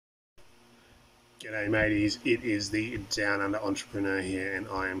G'day mateys, it is the Down Under Entrepreneur here, and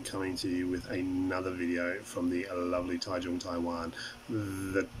I am coming to you with another video from the lovely Taichung, Taiwan.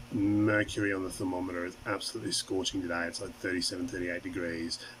 The mercury on the thermometer is absolutely scorching today. It's like 37, 38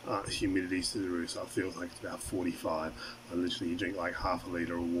 degrees. Humidity's through the roof, so it feels like it's about 45. And literally you drink like half a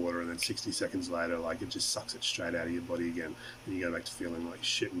litre of water and then 60 seconds later, like it just sucks it straight out of your body again. And you go back to feeling like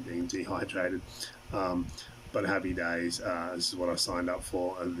shit and being dehydrated. But happy days. This is what I signed up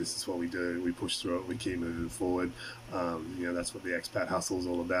for, and this is what we do. We push through it, we keep moving forward. That's what the expat hustle is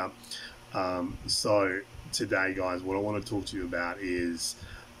all about. So today, guys, what I want to talk to you about is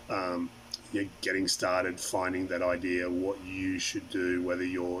getting started, finding that idea, what you should do, whether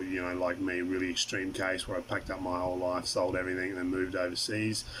you're, like me, really extreme case where I packed up my whole life, sold everything, and then moved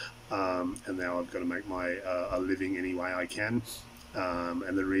overseas, and now I've got to make my a living any way I can.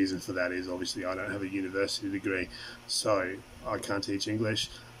 And the reason for that is obviously I don't have a university degree, so I can't teach English.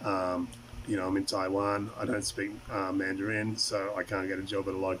 I'm in Taiwan. I don't speak Mandarin, so I can't get a job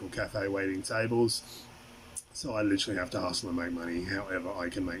at a local cafe waiting tables. So I literally have to hustle and make money however I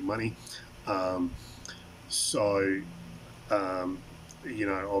can make money.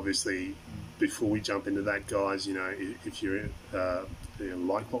 Obviously, before we jump into that, guys, if you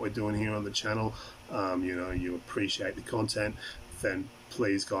like what we're doing here on the channel, you appreciate the content, then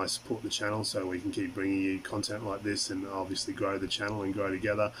please, guys, support the channel so we can keep bringing you content like this and obviously grow the channel and grow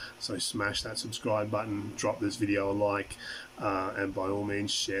together. So smash that subscribe button, drop this video a like, and by all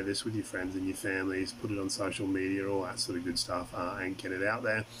means share this with your friends and your families, put it on social media, all that sort of good stuff, and get it out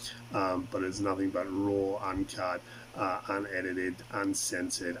there. But it's nothing but raw, uncut, unedited,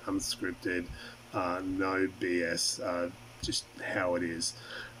 uncensored, unscripted, no BS, just how it is.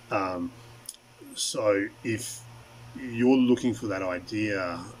 So if you're looking for that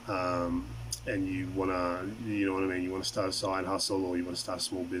idea, and you want to, you want to start a side hustle, or you want to start a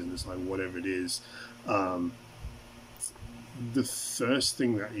small business, like whatever it is, the first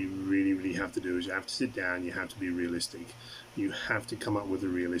thing that you really have to do is you have to sit down, you have to be realistic. You have to come up with a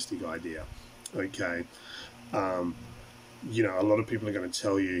realistic idea, okay? A lot of people are going to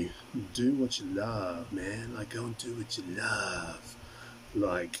tell you, do what you love, man. Like, go and do what you love.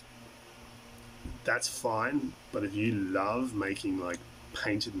 Like, that's fine, but if you love making like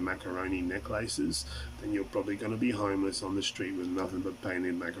painted macaroni necklaces, then you're probably going to be homeless on the street with nothing but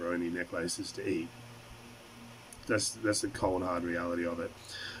painted macaroni necklaces to eat. That's the cold hard reality of it.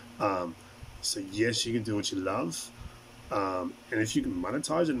 So yes, you can do what you love, and if you can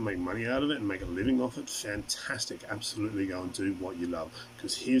monetize it and make money out of it and make a living off it, fantastic. Absolutely go and do what you love,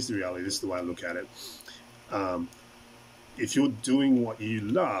 because here's the reality. This is the way I look at it. If you're doing what you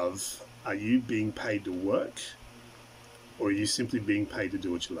love, are you being paid to work, or are you simply being paid to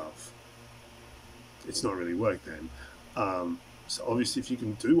do what you love? It's not really work then. So obviously if you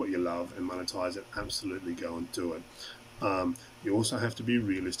can do what you love and monetize it, absolutely go and do it. You also have to be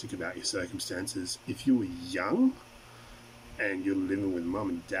realistic about your circumstances. If you're young and you're living with mum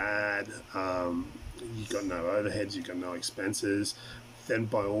and dad, you've got no overheads, you've got no expenses, then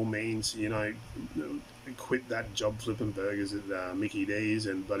by all means, quit that job flipping burgers at Mickey D's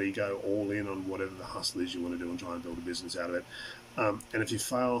and bloody go all in on whatever the hustle is you want to do and try and build a business out of it. And if you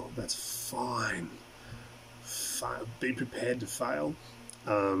fail, that's fine. Be prepared to fail.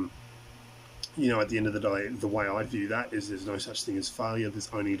 At the end of the day, the way I view that is there's no such thing as failure, there's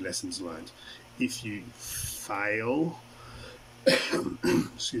only lessons learned. If you fail,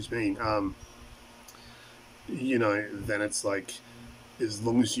 excuse me, then it's like, as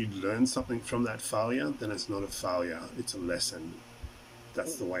long as you learn something from that failure, then it's not a failure, it's a lesson.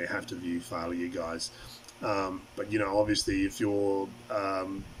 That's the way you have to view failure, guys. But obviously if you're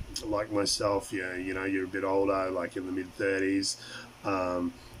like myself, you're a bit older, like in the mid-30s,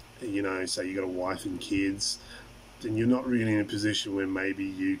 say you got a wife and kids, then you're not really in a position where maybe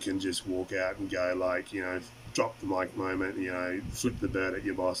you can just walk out and go like, drop the mic moment, flip the bird at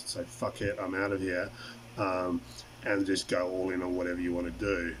your boss and say, fuck it, I'm out of here. And just go all in on whatever you want to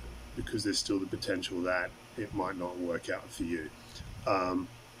do, because there's still the potential that it might not work out for you.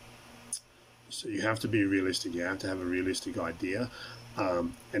 So you have to be realistic. You have to have a realistic idea.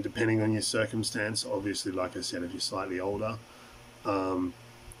 And depending on your circumstance, obviously, like I said, if you're slightly older, then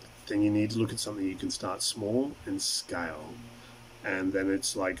you need to look at something you can start small and scale. And then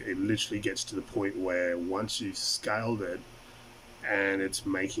it's like, it literally gets to the point where once you've scaled it and it's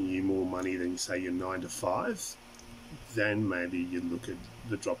making you more money than, say, your 9 to 5, then maybe you look at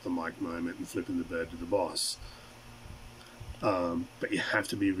the drop the mic moment and flipping the bird to the boss. But you have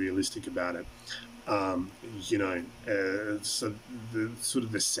to be realistic about it. So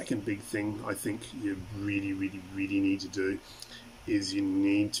the second big thing I think you really need to do is you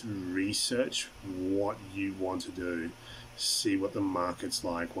need to research what you want to do, see what the market's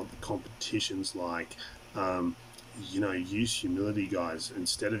like, what the competition's like. Use humility, guys.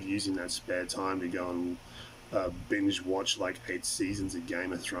 Instead of using that spare time to go and binge watch like 8 seasons of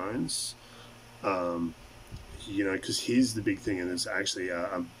Game of Thrones, because here's the big thing, and it's actually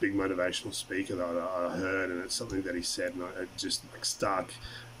a big motivational speaker that I heard, and it's something that he said, and it just like stuck,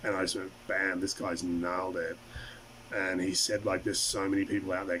 and I just went, bam, this guy's nailed it. And he said, like, there's so many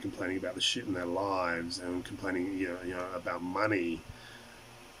people out there complaining about the shit in their lives and complaining, about money,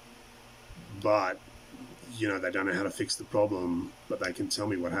 but they don't know how to fix the problem, but they can tell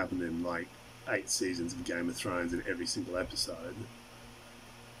me what happened in like 8 seasons of Game of Thrones in every single episode.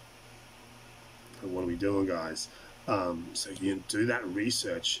 And what are we doing, guys? So you do that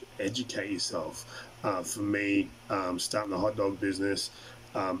research, educate yourself. For me, starting the hot dog business,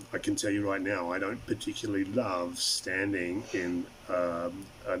 I can tell you right now, I don't particularly love standing in a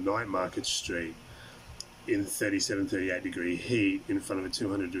night market street in 37, 38 degree heat in front of a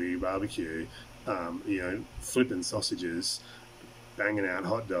 200 degree barbecue, flipping sausages, banging out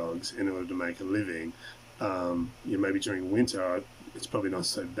hot dogs in order to make a living. Maybe during winter, it's probably not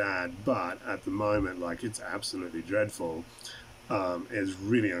so bad, but at the moment, like, it's absolutely dreadful. It's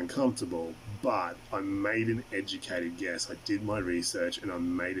really uncomfortable, but I made an educated guess. I did my research and I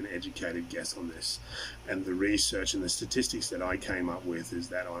made an educated guess on this. And the research and the statistics that I came up with is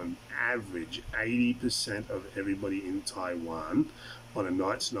that on average, 80% of everybody in Taiwan on a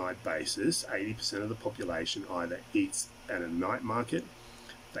night-to-night basis, 80% of the population either eats at a night market,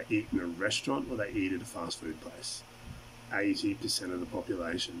 they eat in a restaurant, or they eat at a fast food place. 80% of the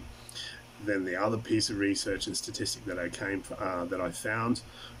population. Then the other piece of research and statistic that I found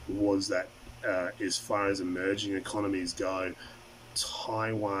was that as far as emerging economies go,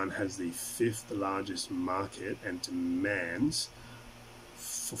 Taiwan has the 5th largest market and demands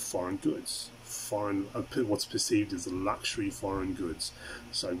for foreign goods, what's perceived as luxury foreign goods.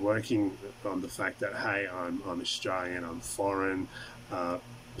 So working on the fact that, hey, I'm Australian, I'm foreign,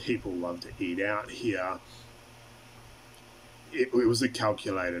 people love to eat out here. It was a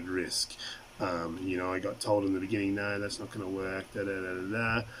calculated risk. I got told in the beginning, no, that's not going to work,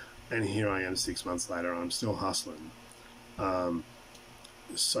 and here I am 6 months later, I'm still hustling.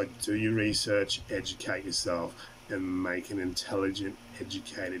 So do your research, educate yourself, and make an intelligent,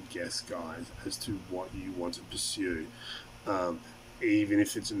 educated guess, guys, as to what you want to pursue. Even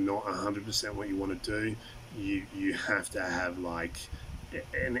if it's not 100% what you want to do, you have to have like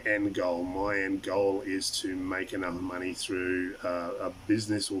an end goal. My end goal is to make enough money through a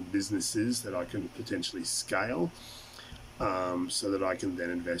business or businesses that I can potentially scale, so that I can then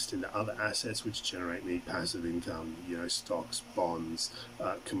invest into other assets which generate me passive income, stocks, bonds,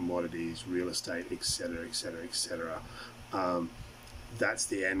 commodities, real estate, etc., etc., etc. That's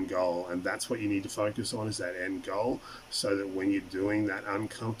the end goal, and that's what you need to focus on, is that end goal, so that when you're doing that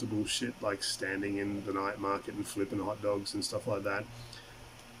uncomfortable shit like standing in the night market and flipping hot dogs and stuff like that,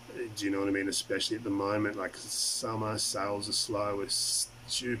 do you know what I mean? Especially at the moment, like summer, sales are slow, it's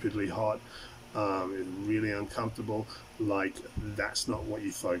stupidly hot, it's really uncomfortable. Like, that's not what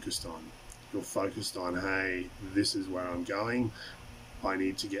you focused on. You're focused on, hey, this is where I'm going. I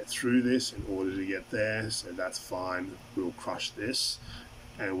need to get through this in order to get there, so that's fine. We'll crush this,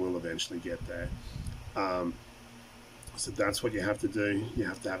 and we'll eventually get there. So that's what you have to do. You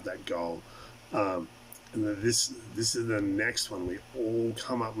have to have that goal. And this is the next one. We all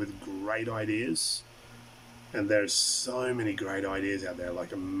come up with great ideas, and there's so many great ideas out there,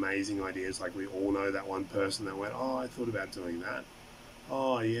 like amazing ideas. Like, we all know that one person that went, oh, I thought about doing that.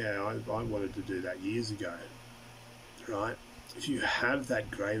 Oh yeah, I wanted to do that years ago, right? If you have that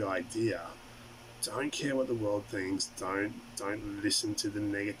great idea, don't care what the world thinks. Don't listen to the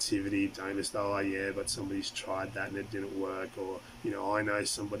negativity. Don't listen, oh yeah, but somebody's tried that and it didn't work, or I know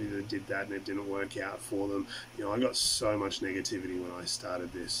somebody that did that and it didn't work out for them. I got so much negativity when I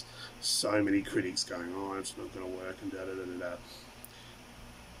started this. So many critics going, oh, it's not going to work, and da da da da da.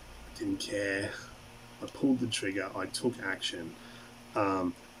 I didn't care. I pulled the trigger. I took action,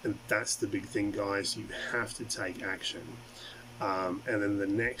 and that's the big thing, guys. You have to take action. And then the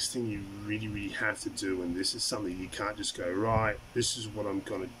next thing you really, really have to do, and this is something you can't just go, right, this is what I'm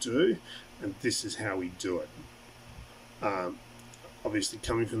going to do, and this is how we do it. Obviously,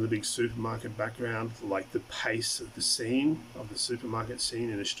 coming from the big supermarket background, like the pace of the scene, of the supermarket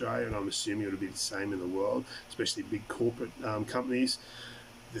scene in Australia, and I'm assuming it'll be the same in the world, especially big corporate companies,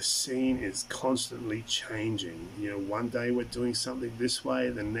 the scene is constantly changing. One day we're doing something this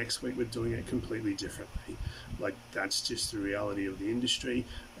way, the next week we're doing it completely differently. Like, that's just the reality of the industry.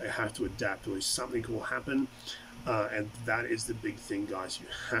 They have to adapt, or something will happen. And that is the big thing, guys. You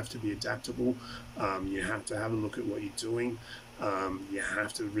have to be adaptable. You have to have a look at what you're doing. You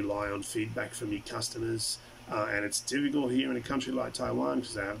have to rely on feedback from your customers. And it's difficult here in a country like Taiwan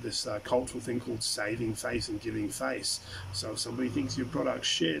because they have this cultural thing called saving face and giving face. So if somebody thinks your product's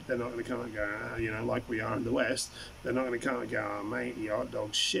shit, they're not going to come and go, like we are in the West, they're not going to come and go, oh, mate, your hot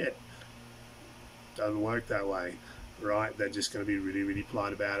dog's shit. Doesn't work that way. Right, they're just going to be really, really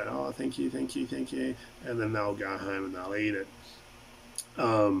polite about it. Oh, thank you, thank you, thank you, and then they'll go home and they'll eat it.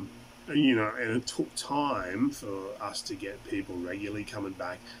 And it took time for us to get people regularly coming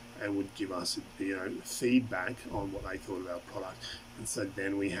back and would give us, feedback on what they thought of our product. And so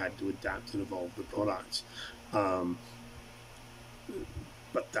then we had to adapt and evolve the product.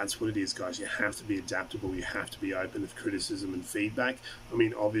 But that's what it is, guys. You have to be adaptable. You have to be open to criticism and feedback. I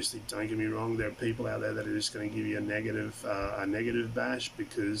mean, obviously, don't get me wrong. There are people out there that are just going to give you a negative bash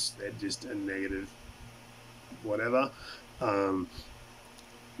because they're just a negative whatever. But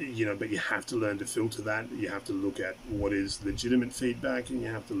you have to learn to filter that. You have to look at what is legitimate feedback, and you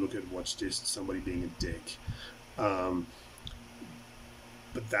have to look at what's just somebody being a dick.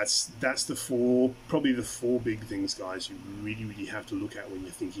 But that's probably the four big things, guys, you really, really have to look at when you're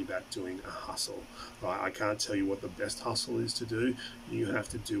thinking about doing a hustle. Right? I can't tell you what the best hustle is to do. You have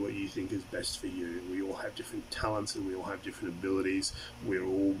to do what you think is best for you. We all have different talents and we all have different abilities. We're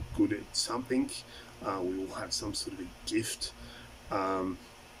all good at something. We all have some sort of a gift.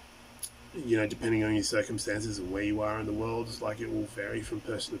 Depending on your circumstances and where you are in the world, it's like it will vary from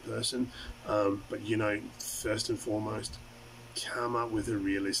person to person. But first and foremost, come up with a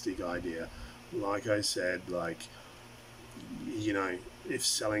realistic idea. Like I said, if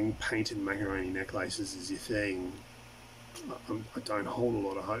selling painted macaroni necklaces is your thing, I don't hold a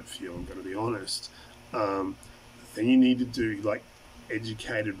lot of hope for you, I'm going to be honest. Then you need to do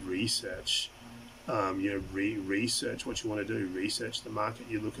educated research. Research what you want to do. Research the market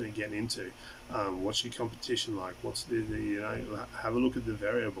you're looking at getting into. What's your competition like? What's have a look at the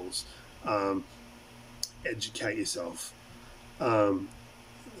variables. Educate yourself.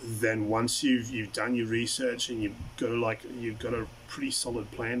 Then once you've done your research and you've got a pretty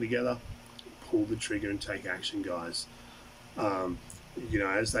solid plan together, pull the trigger and take action, guys.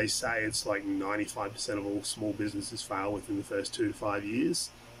 As they say, it's like 95% of all small businesses fail within the first 2 to 5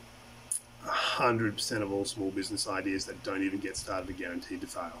 years. 100% of all small business ideas that don't even get started are guaranteed to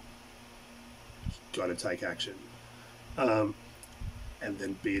fail. You've got to take action. And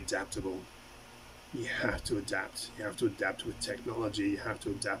then be adaptable. You have to adapt. You have to adapt with technology. You have to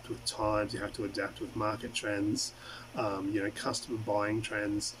adapt with times. You have to adapt with market trends, customer buying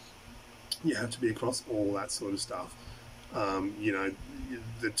trends. You have to be across all that sort of stuff.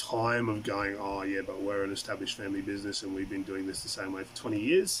 The time of going, oh yeah, but we're an established family business and we've been doing this the same way for 20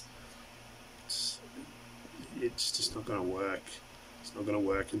 years. It's just not going to work. It's not going to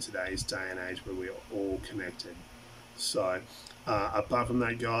work in today's day and age where we're all connected. So, apart from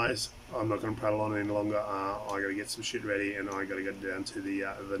that, guys, I'm not going to prattle on any longer. I got to get some shit ready, and I got to go down to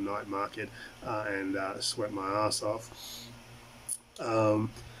the night market and sweat my ass off.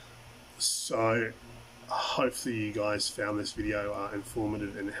 So, hopefully, you guys found this video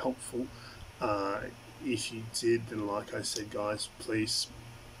informative and helpful. If you did, then like I said, guys, please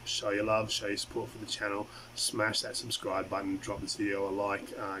show your love, show your support for the channel, smash that subscribe button, drop this video a like,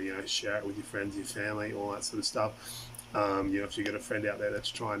 share it with your friends, your family, all that sort of stuff. If you've got a friend out there that's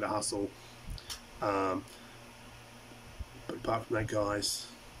trying to hustle. But apart from that, guys,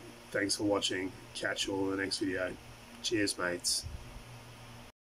 thanks for watching. Catch you all in the next video. Cheers, mates.